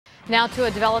Now to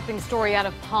a developing story out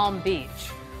of Palm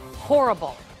Beach.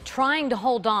 Horrible. Trying to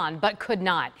hold on, but could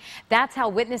not. That's how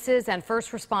witnesses and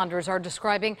first responders are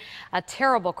describing a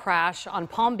terrible crash on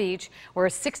Palm Beach where a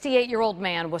 68-year-old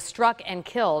man was struck and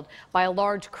killed by a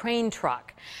large crane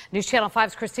truck. News Channel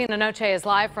 5's Christina Noche is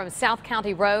live from South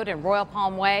County Road and Royal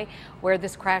Palm Way where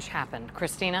this crash happened.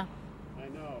 Christina?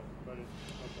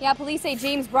 Yeah, police say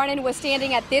James Brennan was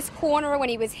standing at this corner when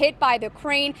he was hit by the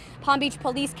crane. Palm Beach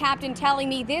police captain telling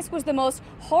me this was the most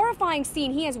horrifying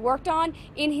scene he has worked on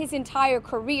in his entire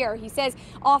career. He says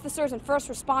officers and first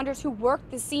responders who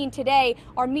worked the scene today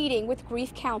are meeting with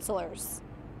grief counselors.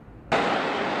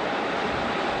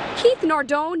 Keith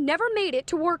Nardone never made it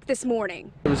to work this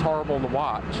morning. It was horrible to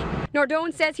watch.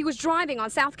 Nardone says he was driving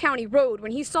on South County Road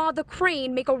when he saw the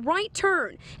crane make a right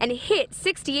turn and hit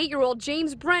 68-year-old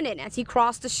James Brennan as he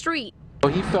crossed the street.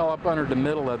 He fell up under the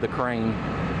middle of the crane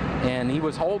and he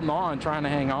was holding on, trying to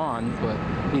hang on, but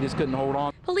he just couldn't hold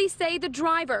on. Police say the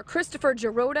driver, Christopher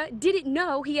Girota, didn't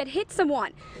know he had hit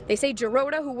someone. They say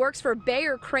Girota, who works for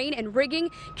Bayer Crane and Rigging,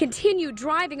 continued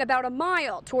driving about a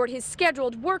mile toward his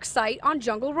scheduled work site on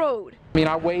Jungle Road. I mean,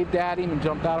 I waved at him and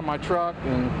jumped out of my truck,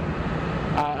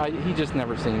 and he just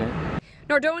never seen it.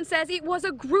 Nardone says it was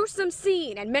a gruesome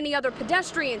scene, and many other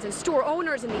pedestrians and store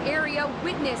owners in the area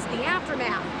witnessed the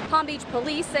aftermath. Palm Beach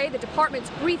police say the department's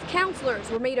grief counselors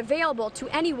were made available to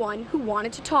anyone who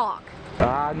wanted to talk.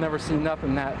 I've never seen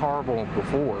nothing that horrible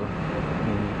before.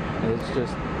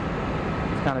 It's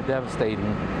kind of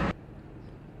devastating.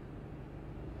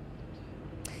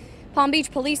 Palm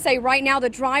Beach police say right now the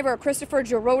driver, Christopher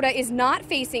Girota, is not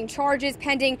facing charges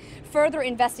pending further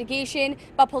investigation,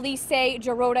 but police say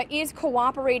Girota is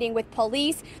cooperating with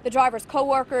police. The driver's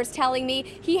co-workers telling me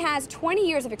he has 20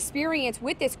 years of experience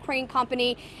with this crane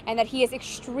company and that he is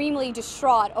extremely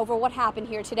distraught over what happened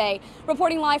here today.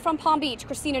 Reporting live from Palm Beach,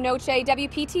 Christina Noche,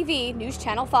 WPTV News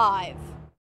Channel 5.